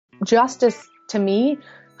Justice, to me,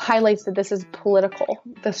 highlights that this is political.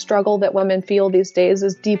 The struggle that women feel these days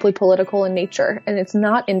is deeply political in nature, and it's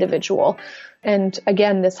not individual. And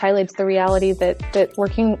again, this highlights the reality that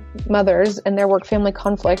working mothers and their work-family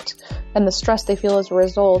conflict and the stress they feel as a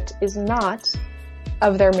result is not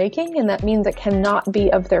of their making, and that means it cannot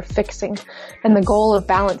be of their fixing. And the goal of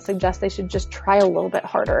balance suggests they should just try a little bit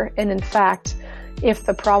harder. And in fact, if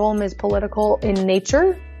the problem is political in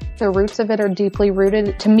nature, the roots of it are deeply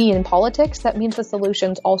rooted, to me, in politics. That means the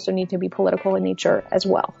solutions also need to be political in nature as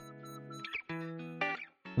well.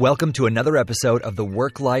 Welcome to another episode of the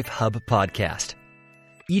WorkLife HUB podcast.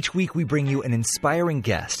 Each week we bring you an inspiring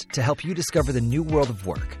guest to help you discover the new world of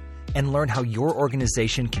work and learn how your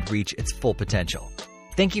organization can reach its full potential.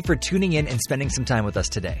 Thank you for tuning in and spending some time with us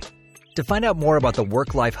today. To find out more about the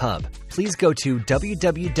WorkLife HUB, please go to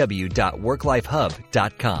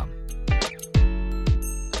www.worklifehub.com.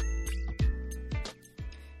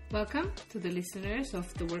 Welcome to the listeners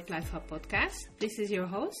of the WorkLife HUB podcast. This is your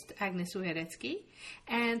host, Agnes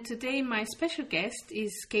and today my special guest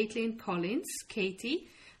is Caitlyn Collins, Katie.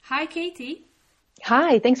 Hi, Katie.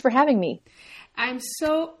 Hi, thanks for having me. I'm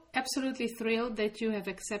so absolutely thrilled that you have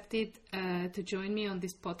accepted to join me on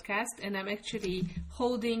this podcast, and I'm actually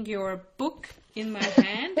holding your book in my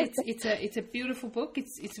hand. It's a beautiful book.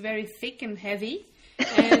 It's very thick and heavy,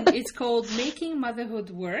 and it's called Making Motherhood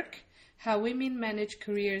Work: How Women Manage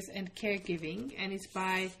Careers and Caregiving, and it's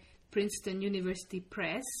by Princeton University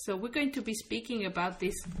Press. So we're going to be speaking about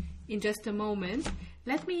this in just a moment.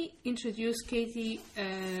 Let me introduce Katie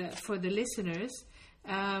for the listeners.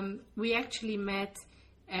 We actually met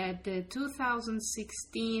at the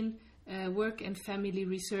 2016 Work and Family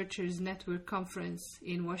Researchers Network Conference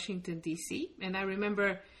in Washington, D.C. And I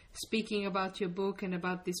remember speaking about your book and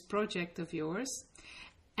about this project of yours.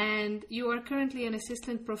 And you are currently an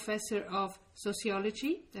assistant professor of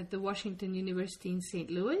sociology at the Washington University in St.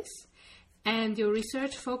 Louis. And your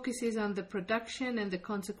research focuses on the production and the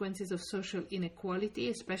consequences of social inequality,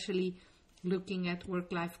 especially looking at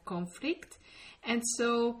work-life conflict. And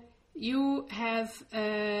so you have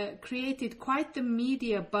created quite the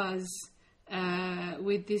media buzz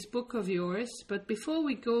with this book of yours. But before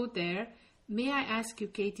we go there, may I ask you,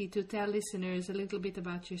 Katie, to tell listeners a little bit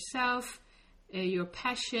about yourself, your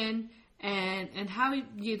passion, and how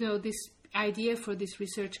this idea for this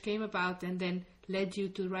research came about and then led you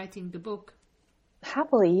to writing the book.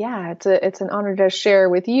 Happily, yeah. It's an honor to share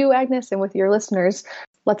with you, Agnes, and with your listeners.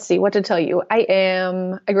 Let's see what to tell you.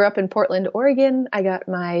 I grew up in Portland, Oregon. I got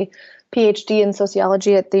my PhD in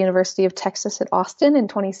sociology at the University of Texas at Austin in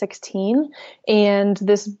 2016. And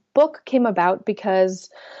this book came about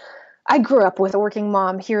because I grew up with a working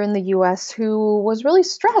mom here in the U.S. who was really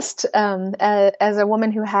stressed as a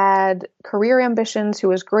woman who had career ambitions, who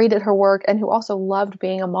was great at her work, and who also loved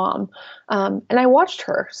being a mom. And I watched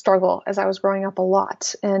her struggle as I was growing up a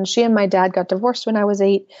lot. And she and my dad got divorced when I was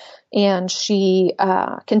 8, and she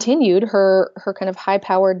continued her kind of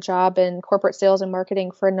high-powered job in corporate sales and marketing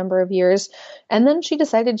for a number of years. And then she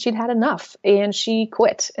decided she'd had enough, and she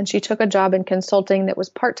quit. And she took a job in consulting that was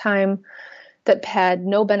part-time, that had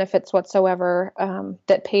no benefits whatsoever,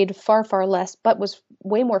 that paid far, far less, but was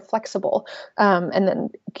way more flexible, and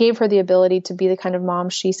then gave her the ability to be the kind of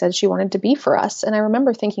mom she said she wanted to be for us. And I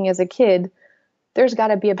remember thinking as a kid, there's got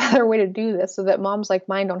to be a better way to do this so that moms like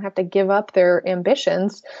mine don't have to give up their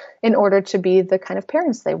ambitions in order to be the kind of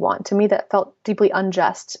parents they want. To me, that felt deeply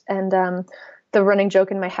unjust. And the running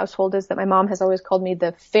joke in my household is that my mom has always called me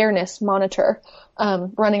the fairness monitor,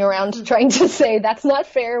 running around trying to say that's not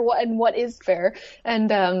fair, what is fair. And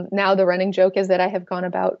now the running joke is that I have gone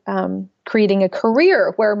about creating a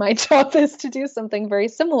career where my job is to do something very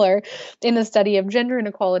similar in the study of gender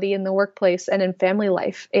inequality in the workplace and in family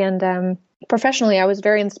life. And professionally, I was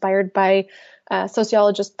very inspired by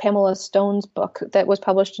sociologist Pamela Stone's book that was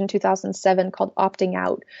published in 2007 called Opting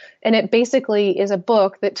Out. And it basically is a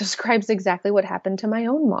book that describes exactly what happened to my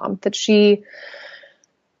own mom, that she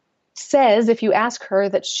says, if you ask her,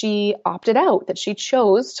 that she opted out, that she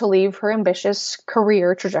chose to leave her ambitious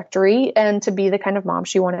career trajectory and to be the kind of mom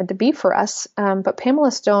she wanted to be for us. But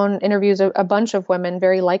Pamela Stone interviews a bunch of women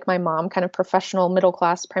very like my mom, kind of professional, middle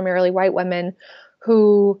class, primarily white women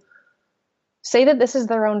who say that this is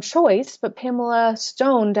their own choice, but Pamela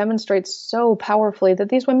Stone demonstrates so powerfully that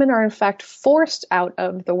these women are in fact forced out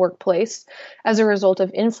of the workplace as a result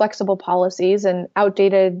of inflexible policies and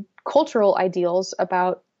outdated cultural ideals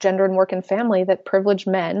about gender and work and family that privilege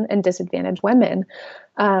men and disadvantage women.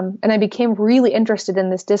 And I became really interested in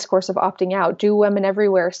this discourse of opting out. Do women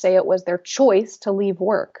everywhere say it was their choice to leave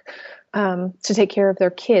work, to take care of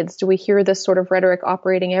their kids? Do we hear this sort of rhetoric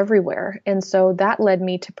operating everywhere? And so that led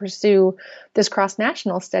me to pursue this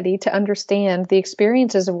cross-national study to understand the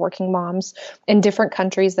experiences of working moms in different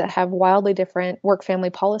countries that have wildly different work-family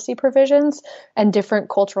policy provisions and different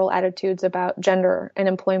cultural attitudes about gender and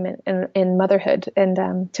employment and in motherhood.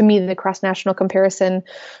 And to me, the cross-national comparison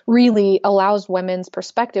really allows women's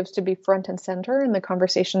perspectives to be front and center in the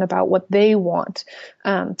conversation about what they want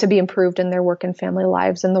to be improved in their work and family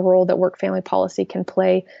lives, and the role that work-family policy can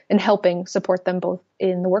play in helping support them both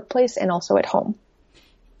in the workplace and also at home.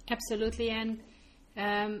 Absolutely. And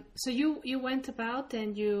so you went about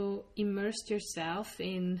and you immersed yourself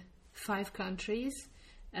in 5 countries,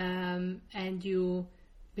 and you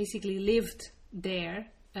basically lived there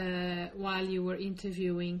while you were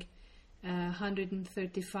interviewing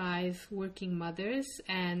 135 working mothers.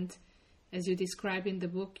 And as you describe in the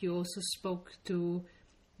book, you also spoke to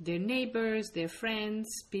their neighbors, their friends,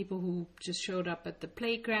 people who just showed up at the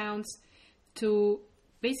playgrounds, to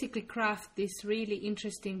basically craft this really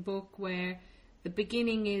interesting book where the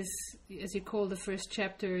beginning is, as you call the first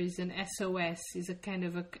chapter, is an SOS, is a kind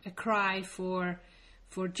of a cry for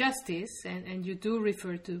justice, and you do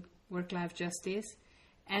refer to work-life justice,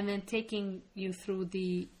 and then taking you through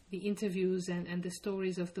the interviews and the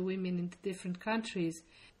stories of the women in the different countries.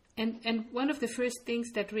 And one of the first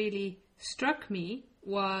things that really struck me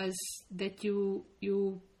was that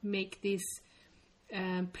you make this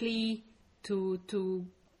plea to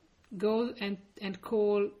go and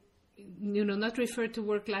call, not refer to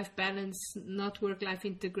work-life balance, not work-life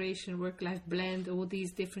integration, work-life blend, all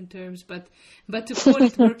these different terms, but to call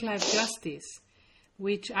it work-life justice,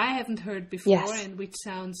 which I haven't heard before. Yes. And which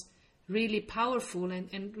sounds really powerful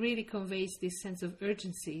and really conveys this sense of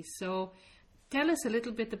urgency. So tell us a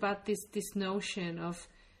little bit about this notion of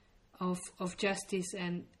justice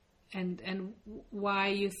and why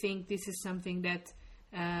you think this is something that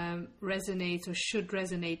resonates or should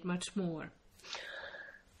resonate much more.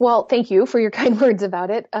 Well, thank you for your kind words about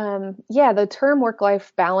it. The term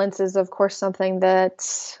work-life balance is, of course, something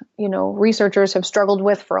that, researchers have struggled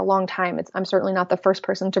with for a long time. I'm certainly not the first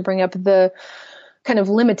person to bring up the kind of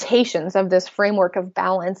limitations of this framework of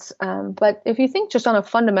balance. But if you think just on a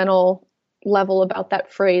fundamental level about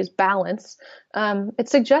that phrase, balance, it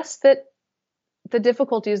suggests that the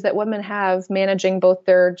difficulties that women have managing both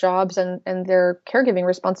their jobs and their caregiving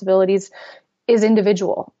responsibilities is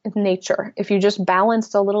individual in nature. If you just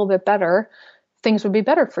balanced a little bit better, things would be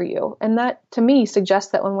better for you. And that, to me,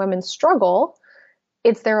 suggests that when women struggle,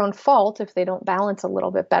 it's their own fault if they don't balance a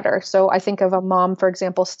little bit better. So I think of a mom, for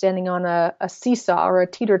example, standing on a seesaw or a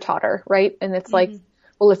teeter-totter, right? And it's like,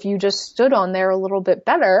 well, if you just stood on there a little bit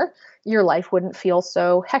better, your life wouldn't feel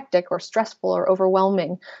so hectic or stressful or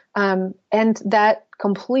overwhelming. And that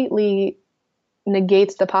completely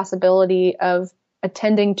negates the possibility of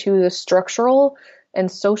attending to the structural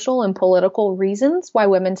and social and political reasons why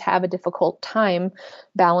women have a difficult time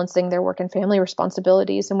balancing their work and family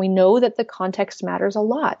responsibilities. And we know that the context matters a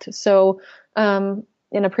lot. So in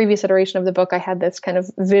a previous iteration of the book, I had this kind of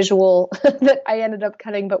visual that I ended up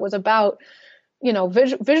cutting, but was about,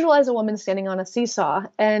 visualize a woman standing on a seesaw,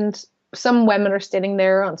 and some women are standing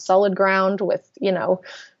there on solid ground with,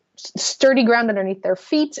 sturdy ground underneath their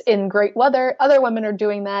feet in great weather. Other women are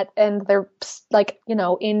doing that, and they're like,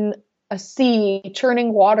 in a sea,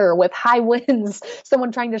 churning water with high winds,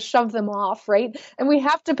 someone trying to shove them off, right? And we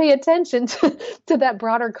have to pay attention to that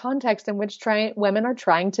broader context in which women are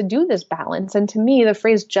trying to do this balance. And to me, the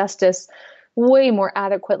phrase justice way more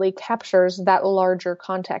adequately captures that larger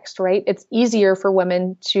context, right? It's easier for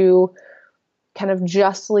women to kind of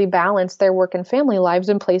justly balance their work and family lives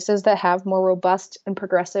in places that have more robust and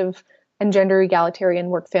progressive and gender egalitarian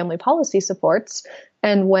work-family policy supports.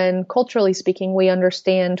 And when, culturally speaking, we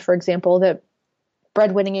understand, for example, that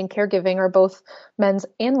breadwinning and caregiving are both men's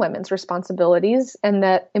and women's responsibilities, and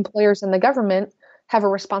that employers and the government have a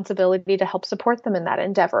responsibility to help support them in that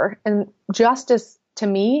endeavor. And justice, to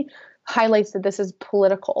me, highlights that this is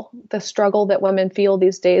political. The struggle that women feel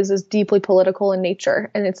these days is deeply political in nature,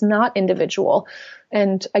 and it's not individual.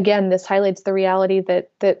 And again, this highlights the reality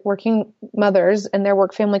that working mothers and their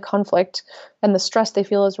work-family conflict and the stress they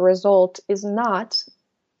feel as a result is not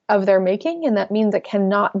of their making, and that means it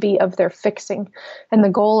cannot be of their fixing. And the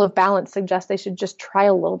goal of balance suggests they should just try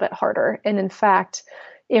a little bit harder. And in fact,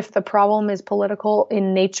 if the problem is political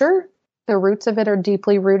in nature, the roots of it are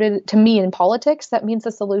deeply rooted, to me, in politics. That means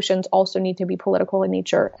the solutions also need to be political in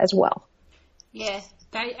nature as well. Yeah,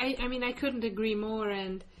 I mean, I couldn't agree more.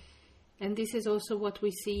 And this is also what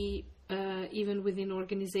we see even within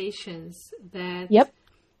organizations, that Yep.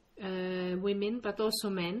 Women, but also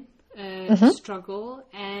men, struggle.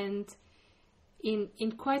 And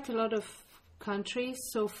in quite a lot of countries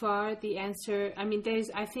so far, the answer, I mean, there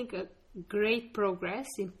is, I think, a great progress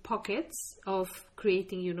in pockets of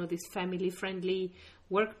creating, these family-friendly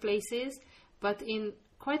workplaces. But in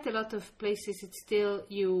quite a lot of places, it's still,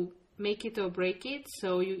 you make it or break it.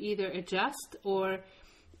 So you either adjust or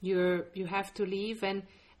you have to leave. And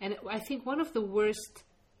I think one of the worst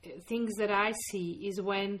things that I see is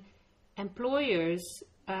when employers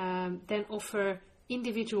then offer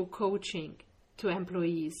individual coaching to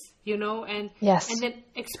employees, and Yes. and then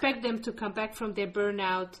expect them to come back from their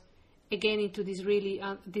burnout again into this really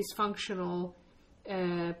dysfunctional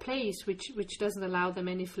place, which doesn't allow them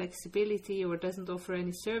any flexibility or doesn't offer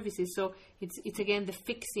any services. So it's again the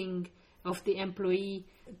fixing of the employee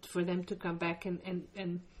for them to come back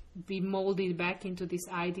and be molded back into this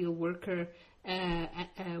ideal worker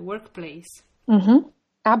workplace. Mm-hmm.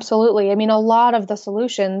 Absolutely. I mean, a lot of the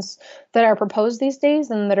solutions that are proposed these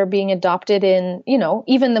days and that are being adopted in,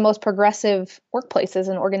 even the most progressive workplaces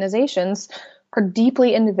and organizations are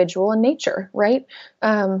deeply individual in nature, right?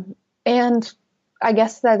 And I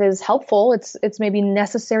guess that is helpful. It's maybe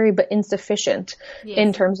necessary but insufficient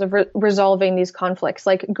in terms of resolving these conflicts.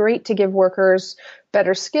 Like, great to give workers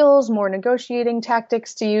better skills, more negotiating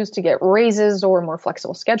tactics to use to get raises or more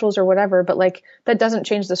flexible schedules or whatever. But that doesn't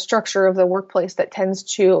change the structure of the workplace that tends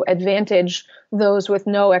to advantage those with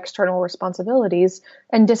no external responsibilities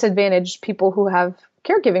and disadvantage people who have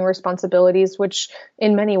caregiving responsibilities, which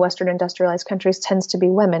in many Western industrialized countries tends to be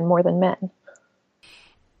women more than men.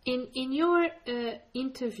 In your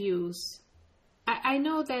interviews, I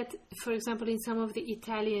know that, for example, in some of the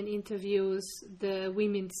Italian interviews, the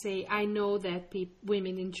women say, I know that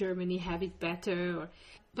women in Germany have it better.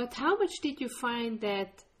 But how much did you find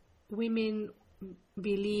that women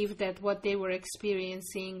believe that what they were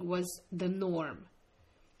experiencing was the norm?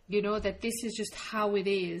 That this is just how it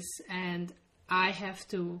is, and I have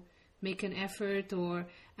to make an effort, or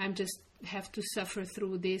I'm just have to suffer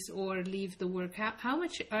through this or leave the work. How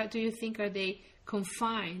much do you think are they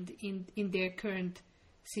confined in their current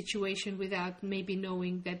situation without maybe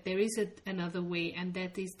knowing that there is another way, and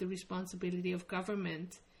that is the responsibility of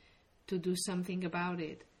government to do something about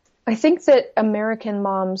it? I think that American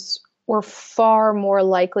moms were far more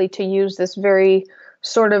likely to use this very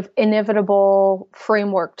sort of inevitable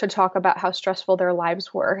framework to talk about how stressful their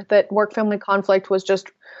lives were, that work-family conflict was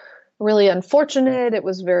just really unfortunate. It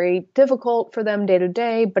was very difficult for them day to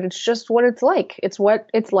day, but it's just what it's like. It's what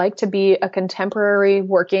it's like to be a contemporary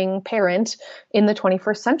working parent in the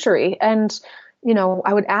 21st century. And,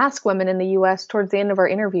 I would ask women in the US towards the end of our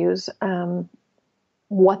interviews,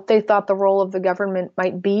 what they thought the role of the government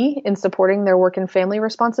might be in supporting their work and family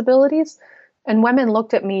responsibilities. And women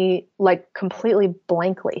looked at me completely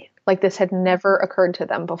blankly, like this had never occurred to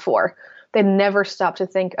them before. They'd never stopped to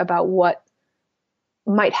think about what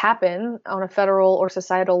might happen on a federal or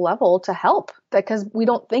societal level to help, because we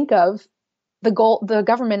don't think of the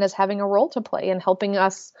government as having a role to play in helping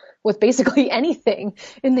us with basically anything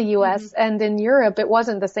in the US and in Europe. It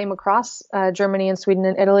wasn't the same across Germany and Sweden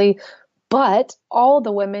and Italy, but all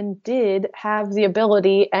the women did have the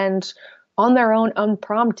ability and on their own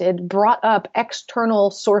unprompted brought up external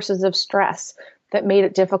sources of stress that made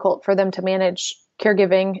it difficult for them to manage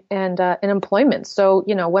caregiving and employment. So,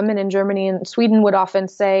 women in Germany and Sweden would often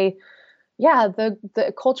say, yeah,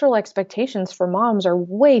 the cultural expectations for moms are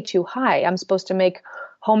way too high. I'm supposed to make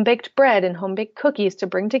home-baked bread and home-baked cookies to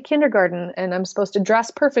bring to kindergarten, and I'm supposed to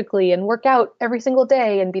dress perfectly and work out every single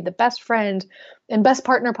day and be the best friend and best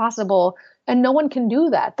partner possible. And no one can do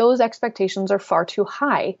that. Those expectations are far too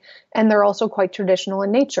high. And they're also quite traditional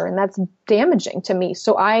in nature, and that's damaging to me.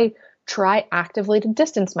 So I try actively to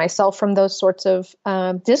distance myself from those sorts of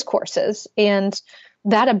discourses. And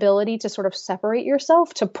that ability to sort of separate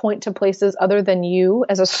yourself, to point to places other than you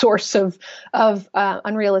as a source of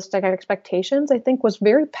unrealistic expectations, I think was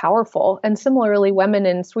very powerful. And similarly, women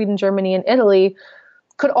in Sweden, Germany, and Italy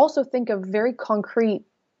could also think of very concrete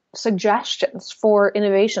suggestions for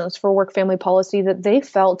innovations for work-family policy that they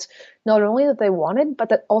felt not only that they wanted, but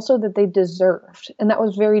that also that they deserved. And that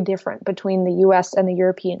was very different between the US and the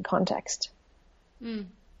European context.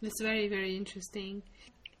 That's very, very interesting.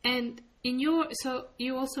 And so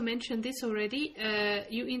you also mentioned this already,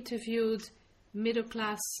 you interviewed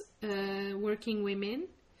middle-class working women.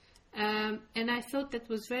 And I thought that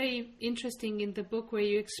was very interesting in the book, where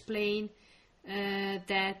you explain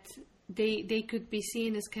that they could be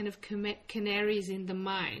seen as kind of canaries in the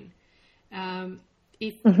mine.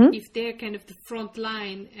 if they're kind of the front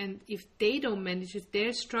line, and if they don't manage, if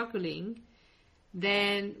they're struggling,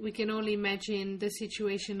 then we can only imagine the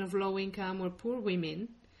situation of low-income or poor women,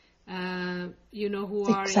 who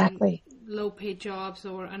are in low-paid jobs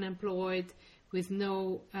or unemployed with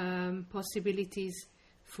no possibilities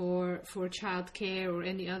for childcare or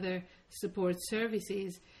any other support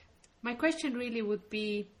services. My question really would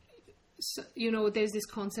be, there's this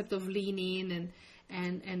concept of lean in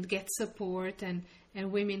and get support, and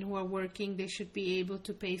women who are working, they should be able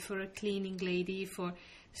to pay for a cleaning lady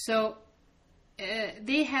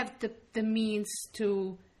they have the means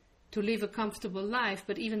to live a comfortable life,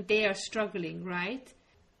 but even they are struggling, right?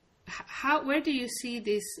 Where do you see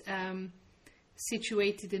this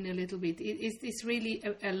situated in a little bit? Is this really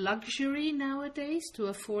a luxury nowadays to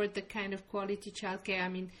afford the kind of quality childcare? I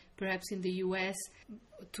mean, perhaps in the US,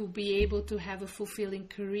 to be able to have a fulfilling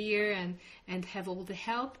career and have all the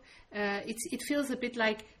help. It feels a bit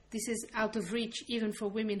like this is out of reach even for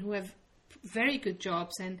women who have very good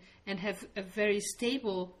jobs and have a very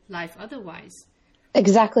stable life otherwise.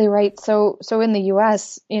 Exactly right. So in the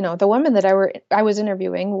US, the women that I was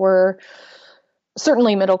interviewing were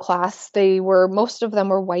certainly middle class. Most of them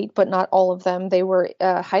were white, but not all of them. They were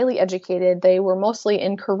highly educated. They were mostly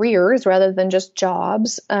in careers rather than just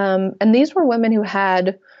jobs. And these were women who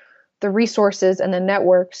had the resources and the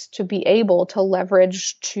networks to be able to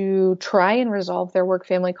leverage to try and resolve their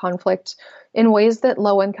work-family conflict in ways that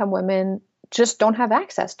low-income women just don't have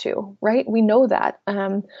access to, right? We know that.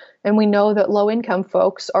 And we know that low-income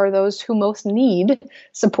folks are those who most need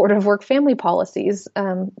supportive work-family policies.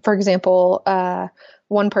 For example,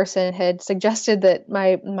 one person had suggested that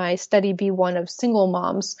my study be one of single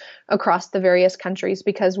moms across the various countries,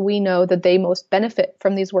 because we know that they most benefit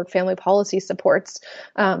from these work-family policy supports.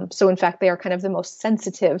 So in fact, they are kind of the most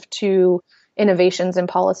sensitive to innovations in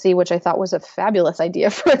policy, which I thought was a fabulous idea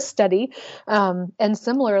for a study. And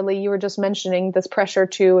similarly, you were just mentioning this pressure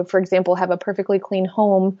to, for example, have a perfectly clean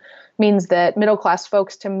home means that middle-class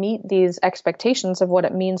folks, to meet these expectations of what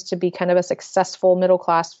it means to be kind of a successful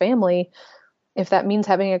middle-class family, if that means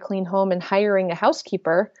having a clean home and hiring a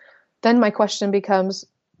housekeeper, then my question becomes,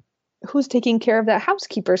 who's taking care of that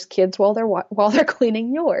housekeeper's kids while they're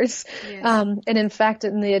cleaning yours? Yes. And in fact,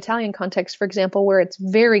 in the Italian context, for example, where it's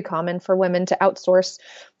very common for women to outsource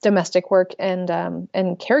domestic work and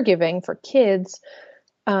caregiving for kids,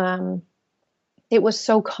 it was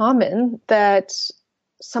so common that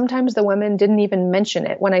sometimes the women didn't even mention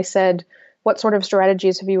it when I said, what sort of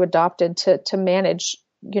strategies have you adopted to manage,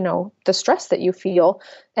 the stress that you feel?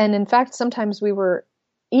 And in fact, sometimes we were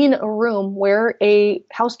in a room where a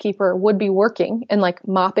housekeeper would be working and like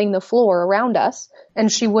mopping the floor around us, and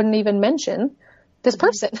she wouldn't even mention this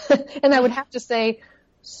person. And I would have to say,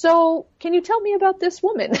 so can you tell me about this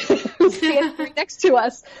woman who's standing next to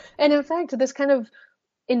us? And in fact, this kind of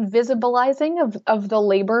invisibilizing of the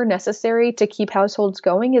labor necessary to keep households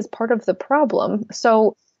going is part of the problem.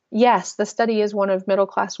 So yes, the study is one of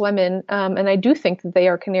middle-class women, and I do think that they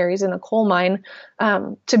are canaries in a coal mine.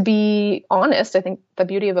 To be honest, I think the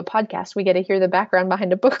beauty of a podcast, we get to hear the background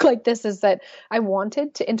behind a book like this, is that I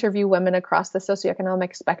wanted to interview women across the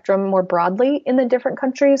socioeconomic spectrum more broadly in the different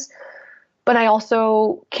countries. But I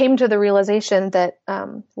also came to the realization that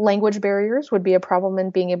language barriers would be a problem in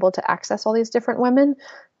being able to access all these different women.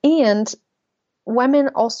 And women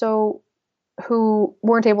also who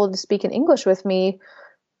weren't able to speak in English with me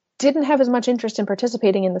didn't have as much interest in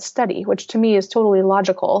participating in the study, which to me is totally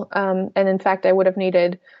logical. And in fact, I would have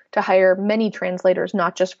needed to hire many translators,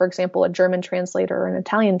 not just, for example, a German translator or an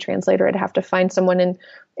Italian translator. I'd have to find someone in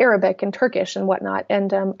Arabic and Turkish and whatnot.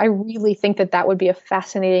 And I really think that would be a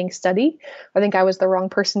fascinating study. I think I was the wrong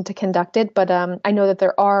person to conduct it, but I know that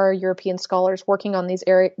there are European scholars working on this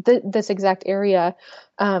exact area,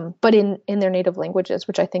 but in their native languages,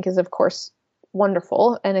 which I think is, of course,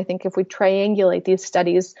 wonderful. And I think if we triangulate these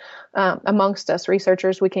studies amongst us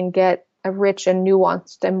researchers, we can get a rich and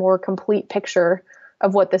nuanced and more complete picture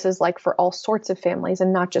of what this is like for all sorts of families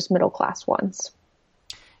and not just middle class ones.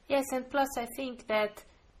 Yes, and plus I think that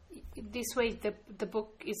this way the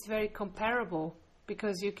book is very comparable,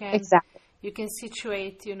 because you can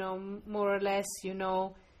situate, more or less,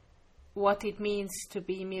 what it means to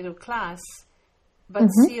be middle class, but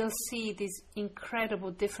still see these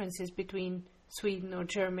incredible differences between Sweden or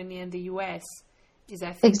Germany and the US is,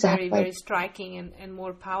 I think, very, very striking and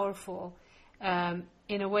more powerful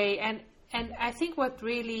in a way. And I think what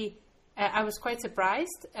really, I was quite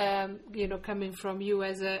surprised, coming from you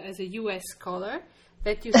as a US scholar,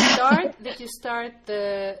 that you start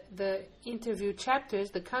the interview chapters,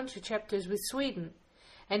 the country chapters, with Sweden.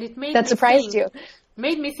 And it made that surprised you.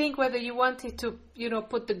 made me think whether you wanted to,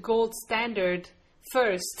 put the gold standard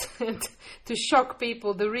first and to shock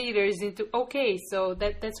people, the readers, into, okay, so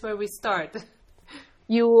that's where we start.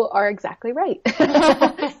 You are exactly right.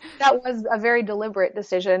 That was a very deliberate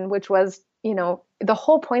decision, which was, the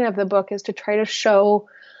whole point of the book is to try to show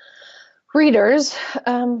readers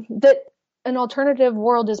that an alternative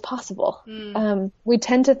world is possible. We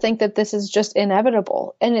tend to think that this is just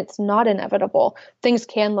inevitable, and it's not inevitable. Things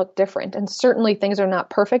can look different, and certainly things are not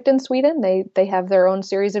perfect in Sweden. They have their own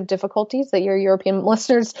series of difficulties that your European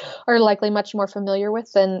listeners are likely much more familiar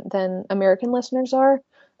with than American listeners are.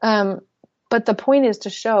 But the point is to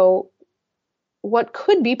show what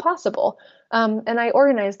could be possible. And I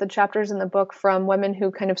organized the chapters in the book from women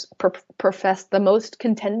who kind of profess the most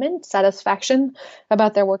contentment, satisfaction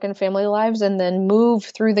about their work and family lives, and then move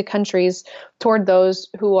through the countries toward those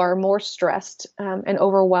who are more stressed and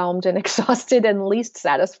overwhelmed and exhausted and least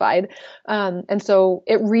satisfied. And so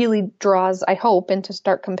it really draws, I hope, into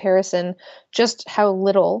stark comparison just how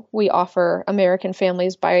little we offer American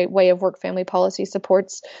families by way of work-family policy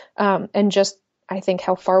supports, and just, I think,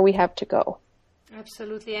 how far we have to go.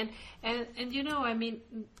 Absolutely. And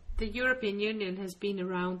the European Union has been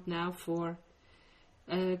around now for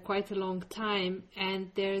quite a long time,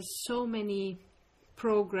 and there's so many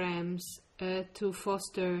programs to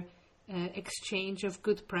foster exchange of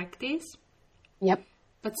good practice. Yep.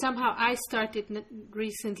 But somehow I started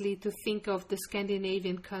recently to think of the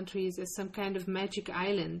Scandinavian countries as some kind of magic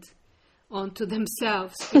island onto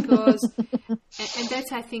themselves, because, and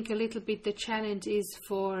that's, I think, a little bit the challenge is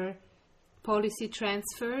for policy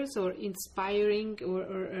transfers or inspiring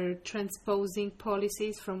or transposing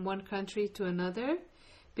policies from one country to another,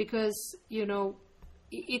 because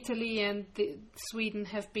Italy and Sweden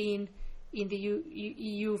have been in the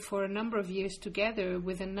EU for a number of years together,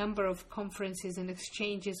 with a number of conferences and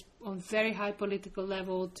exchanges on very high political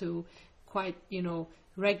level to quite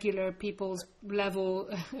regular people's level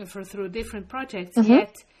through different projects.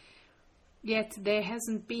 Yet there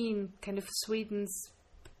hasn't been kind of Sweden's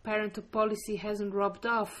parental policy hasn't rubbed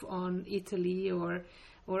off on Italy or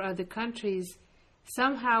other countries.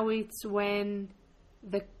 Somehow it's when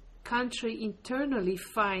the country internally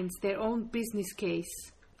finds their own business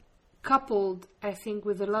case, coupled, I think,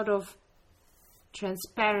 with a lot of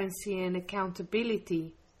transparency and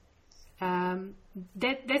accountability,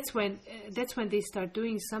 that's when they start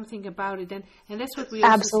doing something about it, and that's what we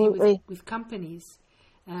also see with companies.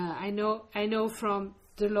 I know from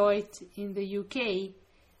Deloitte in the UK,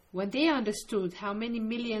 when they understood how many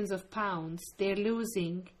millions of pounds they're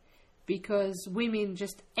losing because women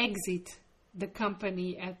just exit the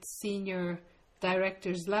company at senior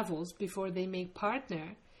directors levels before they make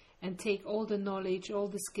partner and take all the knowledge, all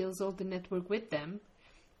the skills, all the network with them,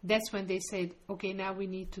 that's when they said, okay, now we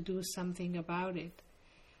need to do something about it.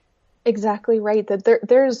 Exactly right. That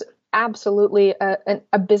there's absolutely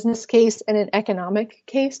a business case and an economic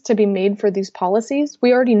case to be made for these policies.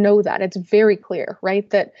 We already know that. It's very clear, right?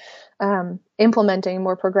 That implementing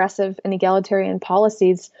more progressive and egalitarian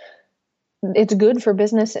policies, it's good for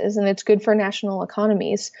businesses and it's good for national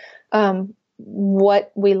economies.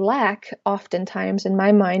 What we lack oftentimes, in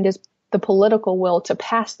my mind, is the political will to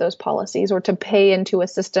pass those policies or to pay into a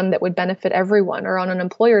system that would benefit everyone. Or on an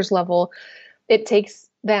employer's level, it takes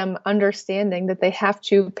them understanding that they have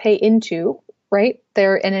to pay into, right,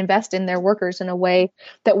 and invest in their workers in a way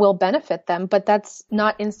that will benefit them. But that's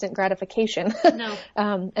not instant gratification. No.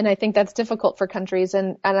 And I think that's difficult for countries.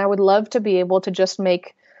 And I would love to be able to just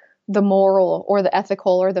make the moral or the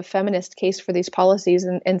ethical or the feminist case for these policies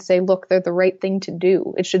and say, look, they're the right thing to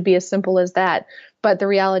do. It should be as simple as that. But the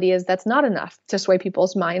reality is that's not enough to sway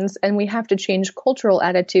people's minds. And we have to change cultural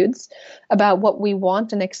attitudes about what we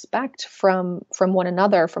want and expect from one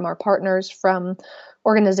another, from our partners, from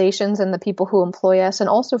organizations and the people who employ us, and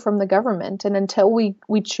also from the government. And until we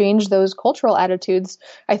change those cultural attitudes,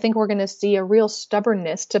 I think we're going to see a real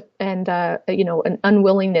stubbornness and an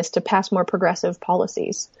unwillingness to pass more progressive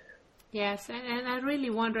policies. Yes, and I really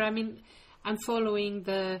wonder, I'm following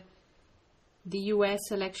the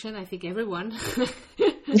U.S. election, I think everyone.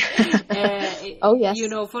 Oh, yes.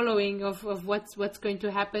 Following of what's going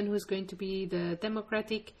to happen, who's going to be the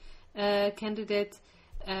Democratic candidate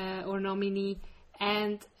or nominee.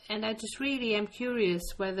 And I just really am curious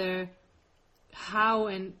whether how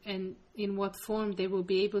and in what form they will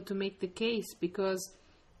be able to make the case, because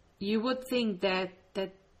you would think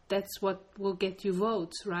that's what will get you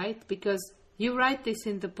votes, right? Because you write this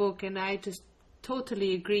in the book, and I just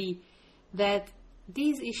totally agree that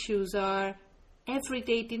these issues are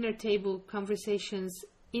everyday dinner table conversations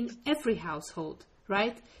in every household,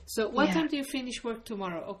 right? So what time do you finish work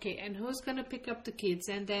tomorrow? Okay, and who's going to pick up the kids?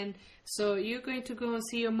 And then, so you're going to go and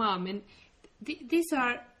see your mom. And these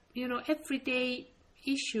are, everyday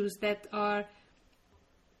issues that are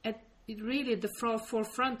at really the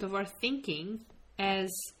forefront of our thinking as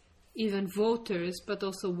even voters, but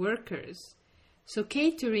also workers. So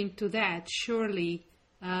catering to that surely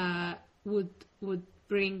would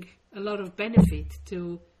bring a lot of benefit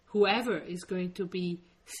to whoever is going to be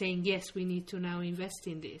saying, yes, we need to now invest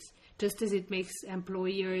in this, just as it makes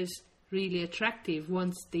employers really attractive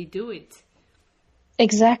once they do it.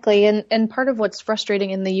 Exactly. And part of what's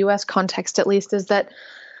frustrating in the U.S. context, at least, is that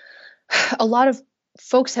a lot of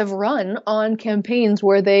folks have run on campaigns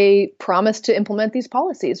where they promised to implement these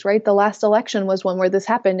policies, right? The last election was one where this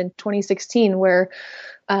happened in 2016, where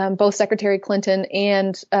both Secretary Clinton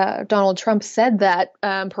and Donald Trump said that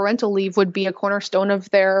parental leave would be a cornerstone of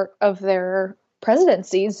their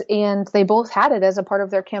presidencies, and they both had it as a part of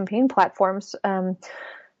their campaign platforms.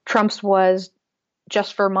 Trump's was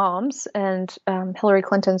just for moms, and Hillary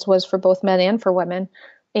Clinton's was for both men and for women.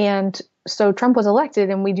 And so Trump was elected,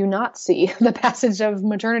 and we do not see the passage of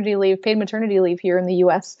maternity leave, paid maternity leave here in the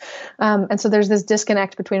U.S. And so there's this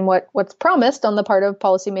disconnect between what's promised on the part of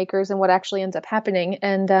policymakers and what actually ends up happening.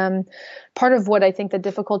 And part of what I think the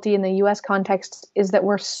difficulty in the U.S. context is that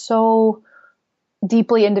we're so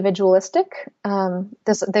deeply individualistic.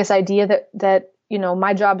 This idea that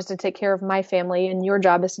my job is to take care of my family and your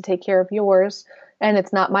job is to take care of yours, and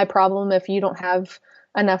it's not my problem if you don't have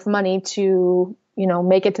enough money to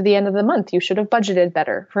make it to the end of the month. You should have budgeted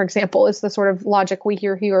better, for example, is the sort of logic we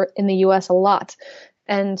hear here in the US a lot.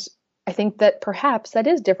 And I think that perhaps that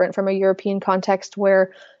is different from a European context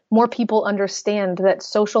where more people understand that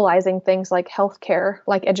socializing things like healthcare,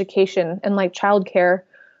 like education, and like childcare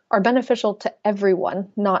are beneficial to everyone,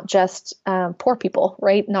 not just poor people,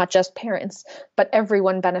 right? Not just parents, but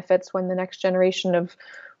everyone benefits when the next generation of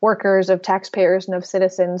workers, of taxpayers, and of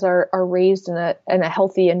citizens are raised in a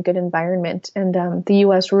healthy and good environment. And the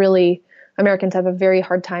U.S. Americans have a very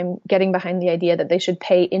hard time getting behind the idea that they should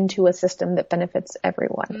pay into a system that benefits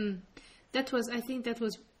everyone. I think that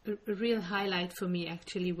was a real highlight for me,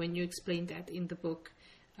 actually, when you explained that in the book.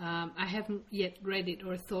 I haven't yet read it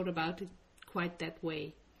or thought about it quite that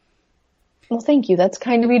way. Well, thank you. That's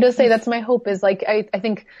kind of you to say. That's my hope, is like, I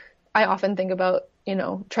think I often think about,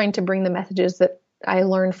 trying to bring the messages that I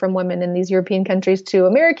learned from women in these European countries to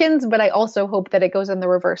Americans, but I also hope that it goes in the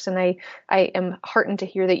reverse. And I am heartened to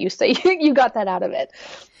hear that you say you got that out of it.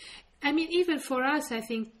 I mean, even for us, I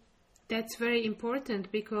think that's very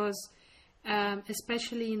important because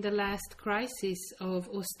especially in the last crisis of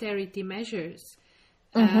austerity measures,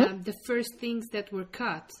 the first things that were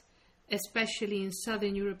cut, especially in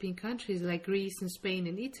southern European countries like Greece and Spain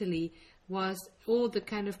and Italy, was all the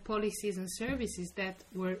kind of policies and services that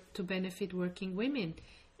were to benefit working women,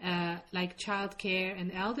 like childcare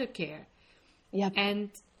and elder care. Yep. And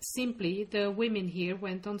simply the women here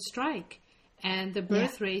went on strike, and the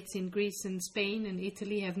birth rates in Greece and Spain and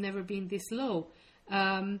Italy have never been this low.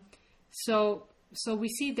 So we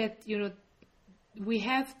see that, we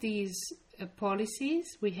have these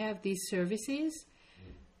policies, we have these services,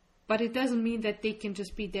 but it doesn't mean that they can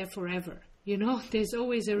just be there forever. There's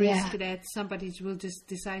always a risk that somebody will just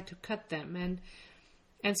decide to cut them.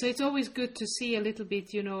 And so it's always good to see a little bit,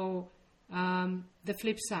 the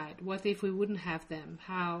flip side. What if we wouldn't have them?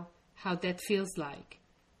 How that feels like.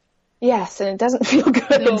 Yes, and it doesn't feel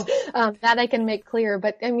good. No. That I can make clear.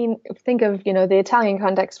 But I mean, think of, the Italian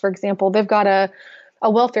context, for example. They've got a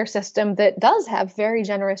welfare system that does have very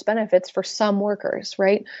generous benefits for some workers,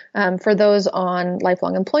 right? For those on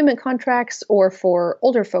lifelong employment contracts or for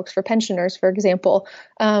older folks, for pensioners, for example.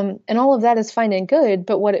 And all of that is fine and good.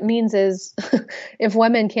 But what it means is if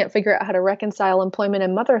women can't figure out how to reconcile employment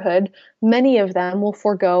and motherhood, many of them will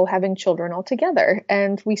forego having children altogether.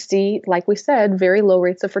 And we see, like we said, very low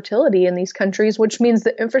rates of fertility in these countries, which means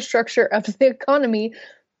the infrastructure of the economy,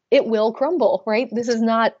 it will crumble, right? This is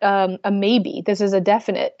not a maybe. This is a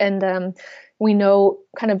definite. And we know,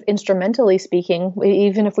 kind of instrumentally speaking,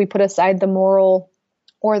 even if we put aside the moral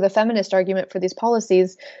or the feminist argument for these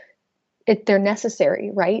policies, they're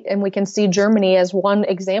necessary, right? And we can see Germany as one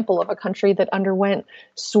example of a country that underwent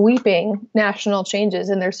sweeping national changes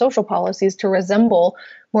in their social policies to resemble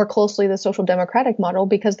more closely the social democratic model,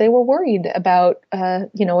 because they were worried about, a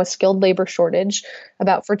skilled labor shortage,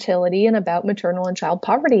 about fertility, and about maternal and child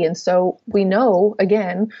poverty. And so we know,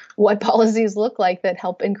 again, what policies look like that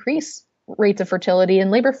help increase rates of fertility and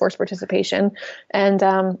labor force participation. And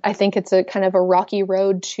I think it's a kind of a rocky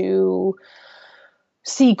road to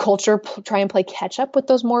see culture try and play catch up with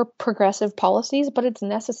those more progressive policies, but it's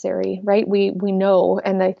necessary, right? We know,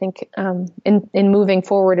 and I think in moving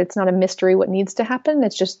forward, it's not a mystery what needs to happen.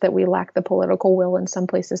 It's just that we lack the political will in some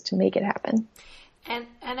places to make it happen. And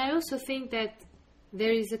I also think that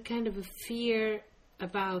there is a kind of a fear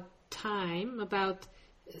about time,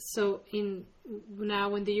 now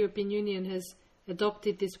when the European Union has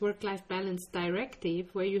adopted this work-life balance directive,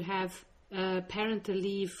 where you have parental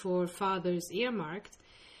leave for fathers earmarked,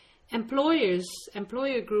 employer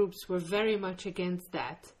groups were very much against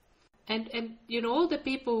that. And all the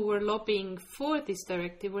people who were lobbying for this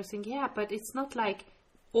directive were saying, yeah, but it's not like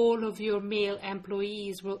all of your male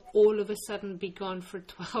employees will all of a sudden be gone for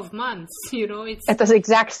 12 months. It's at the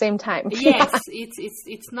exact same time. Yes,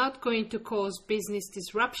 it's not going to cause business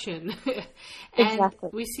disruption. And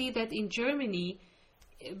exactly. We see that in Germany,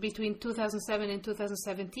 between 2007 and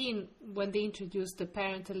 2017, when they introduced the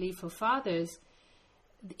parental leave for fathers,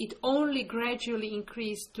 it only gradually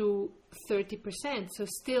increased to 30%. So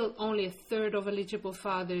still only a third of eligible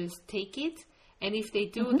fathers take it. And if they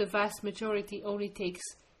do, the vast majority only takes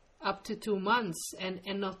up to 2 months and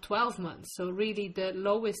not 12 months. So really the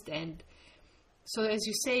lowest end. So as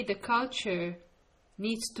you say, the culture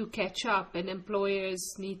needs to catch up, and employers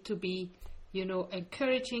need to be,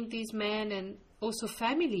 encouraging these men, and also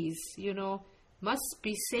families, must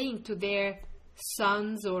be saying to their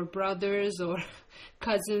sons or brothers or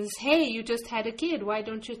cousins, hey, you just had a kid. Why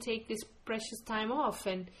don't you take this precious time off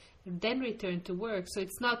and then return to work? So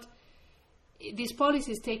it's not... These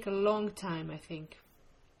policies take a long time, I think.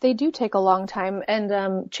 They do take a long time,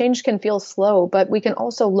 and change can feel slow, but we can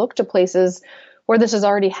also look to places where this has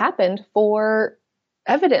already happened for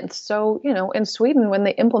evidence. So, in Sweden, when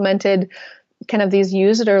they implemented kind of these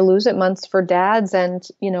use it or lose it months for dads, and,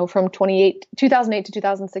 from 2008 to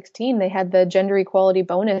 2016, they had the gender equality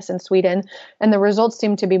bonus in Sweden, and the results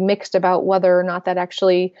seem to be mixed about whether or not that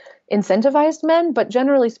actually incentivized men, but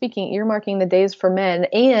generally speaking, earmarking the days for men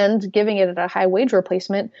and giving it at a high wage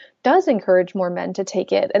replacement does encourage more men to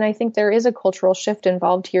take it. And I think there is a cultural shift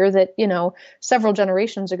involved here that, several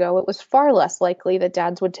generations ago, it was far less likely that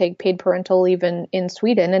dads would take paid parental leave in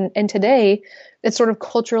Sweden. And today, it's sort of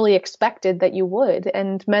culturally expected that you would.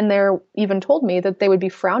 And men there even told me that they would be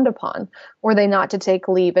frowned upon were they not to take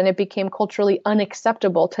leave. And it became culturally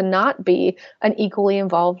unacceptable to not be an equally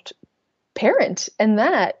involved parent. And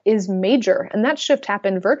that is major. And that shift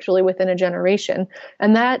happened virtually within a generation.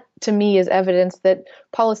 And that, to me, is evidence that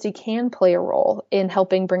policy can play a role in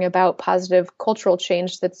helping bring about positive cultural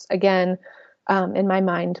change that's, again, in my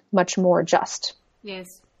mind, much more just. Yes.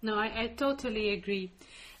 No, I totally agree.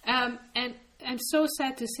 And I'm so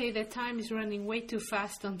sad to say that time is running way too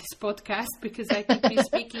fast on this podcast, because I could be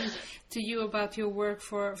speaking to you about your work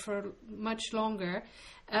for much longer.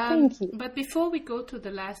 Thank you. But before we go to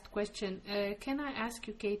the last question, can I ask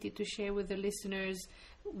you, Katie, to share with the listeners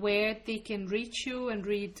where they can reach you and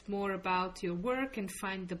read more about your work and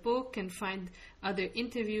find the book and find other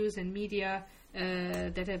interviews and media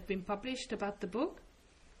that have been published about the book?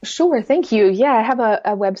 Sure. Thank you. Yeah, I have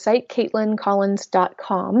a website,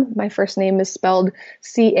 CaitlynCollins.com. My first name is spelled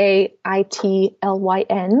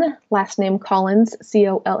Caitlyn, last name Collins,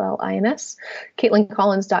 Collins,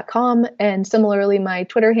 CaitlynCollins.com. And similarly, my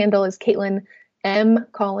Twitter handle is Caitlyn M.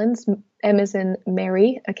 Collins. M is in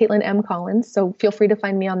Mary, Caitlyn M. Collins. So feel free to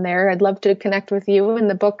find me on there. I'd love to connect with you. And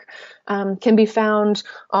the book can be found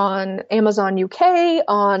on Amazon UK,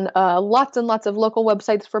 on lots and lots of local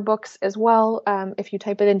websites for books as well. If you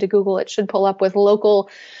type it into Google, it should pull up with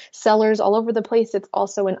local sellers all over the place. It's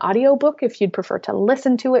also an audiobook if you'd prefer to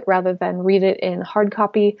listen to it rather than read it in hard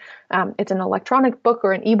copy. It's an electronic book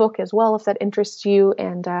or an ebook as well, if that interests you.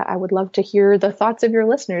 And I would love to hear the thoughts of your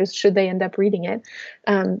listeners should they end up reading it.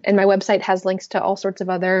 And my website has links to all sorts of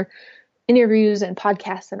other interviews and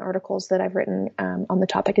podcasts and articles that I've written on the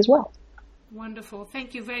topic as well. Wonderful.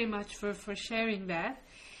 Thank you very much for sharing that.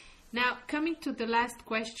 Now, coming to the last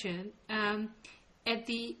question, at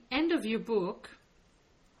the end of your book,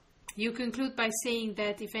 you conclude by saying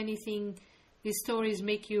that, if anything, these stories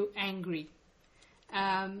make you angry.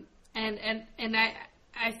 And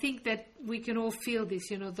I think that we can all feel this,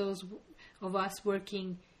 those of us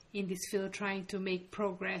working in this field trying to make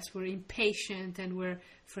progress. We're impatient and we're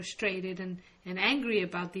frustrated and angry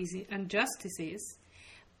about these injustices.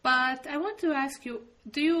 But I want to ask you,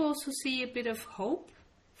 do you also see a bit of hope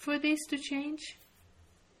for this to change?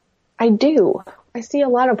 I do. I see a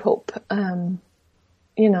lot of hope. My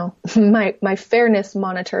fairness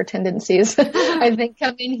monitor tendencies, I think,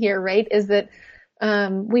 come in here, right? Is that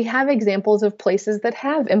We have examples of places that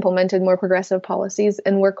have implemented more progressive policies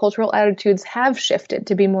and where cultural attitudes have shifted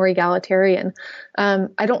to be more egalitarian.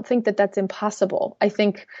 I don't think that that's impossible. I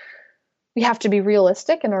think we have to be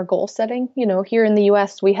realistic in our goal setting. Here in the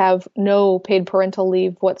US, we have no paid parental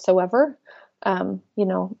leave whatsoever.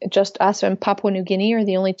 Just us and Papua New Guinea are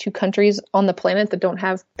the only 2 countries on the planet that don't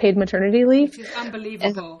have paid maternity leave. Which is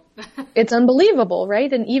unbelievable. It's unbelievable,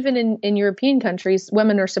 right? And even in European countries,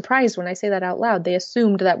 women are surprised when I say that out loud. They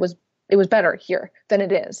assumed that it was better here than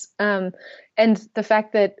it is. And the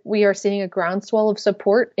fact that we are seeing a groundswell of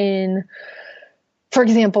support in, for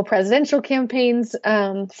example, presidential campaigns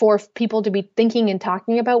for people to be thinking and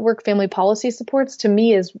talking about work-family policy supports, to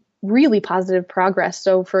me is really positive progress.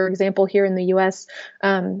 So, for example, here in the U.S.,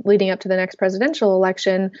 leading up to the next presidential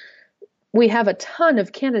election, we have a ton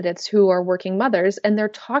of candidates who are working mothers, and they're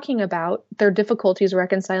talking about their difficulties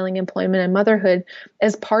reconciling employment and motherhood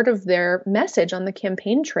as part of their message on the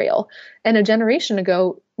campaign trail. And a generation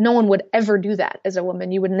ago, no one would ever do that as a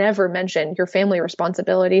woman. You would never mention your family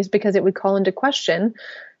responsibilities because it would call into question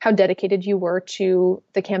how dedicated you were to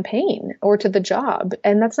the campaign or to the job.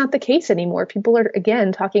 And that's not the case anymore. People are,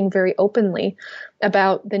 again, talking very openly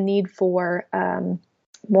about the need for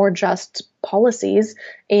more just policies,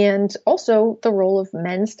 and also the role of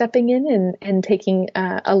men stepping in and taking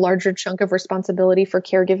a larger chunk of responsibility for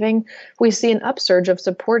caregiving. We see an upsurge of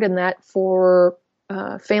support in that for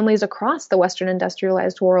families across the Western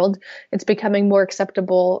industrialized world. It's becoming more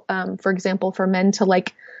acceptable, for example, for men to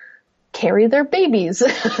carry their babies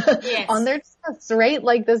yes. on their chests, right?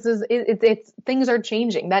 It's things are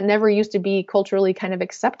changing. That never used to be culturally kind of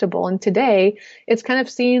acceptable. And today it's kind of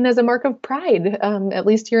seen as a mark of pride. At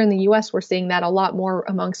least here in the US, we're seeing that a lot more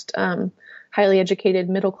amongst highly educated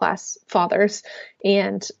middle-class fathers.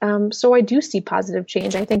 And so I do see positive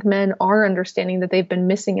change. I think men are understanding that they've been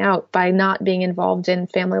missing out by not being involved in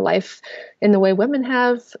family life in the way women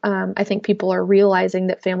have. I think people are realizing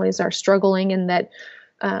that families are struggling and that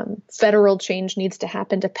federal change needs to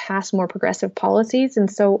happen to pass more progressive policies. And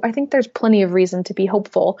so I think there's plenty of reason to be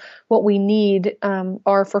hopeful. What we need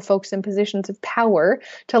are for folks in positions of power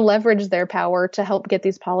to leverage their power to help get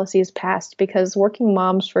these policies passed, because working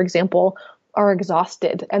moms, for example, are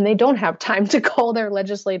exhausted and they don't have time to call their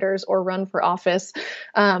legislators or run for office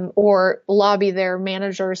or lobby their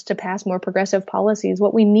managers to pass more progressive policies.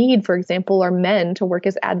 What we need, for example, are men to work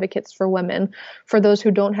as advocates for women, for those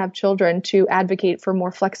who don't have children to advocate for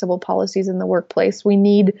more flexible policies in the workplace. We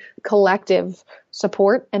need collective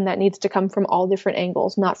support, and that needs to come from all different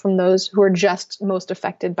angles, not from those who are just most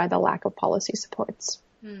affected by the lack of policy supports.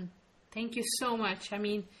 Thank you so much. I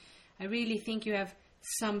mean, I really think you have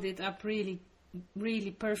summed it up really, really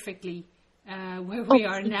perfectly where we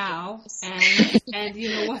are now, and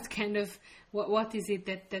what is it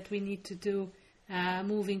that we need to do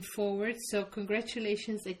moving forward. So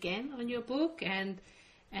congratulations again on your book and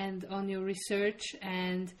on your research,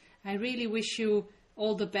 and I really wish you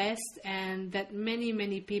all the best, and that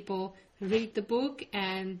many people read the book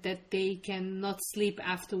and that they cannot sleep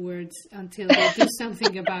afterwards until they do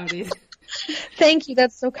something about it. Thank you.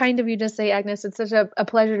 That's so kind of you to say, Agnes. It's such a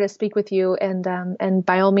pleasure to speak with you. And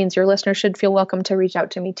by all means, your listeners should feel welcome to reach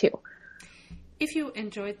out to me too. If you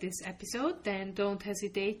enjoyed this episode, then don't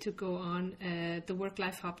hesitate to go on the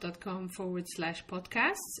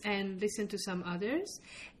worklifehub.com/podcasts and listen to some others.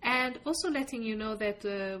 And also letting you know that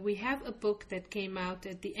we have a book that came out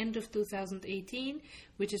at the end of 2018,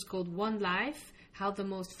 which is called One Life: How the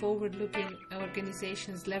Most Forward-Looking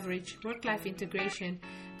Organizations Leverage Work-Life Integration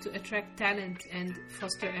to Attract Talent and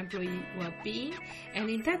Foster Employee Well-Being. And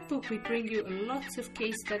in that book, we bring you lots of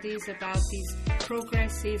case studies about these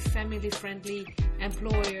progressive, family-friendly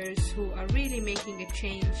employers who are really making a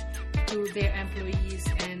change to their employees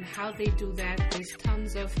and how they do that. There's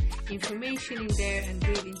tons of information in there and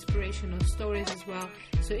really inspirational stories as well.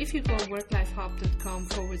 So if you go on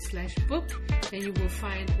worklifehub.com/book, then you will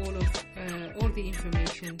find all the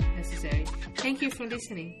information necessary. Thank you for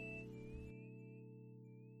listening.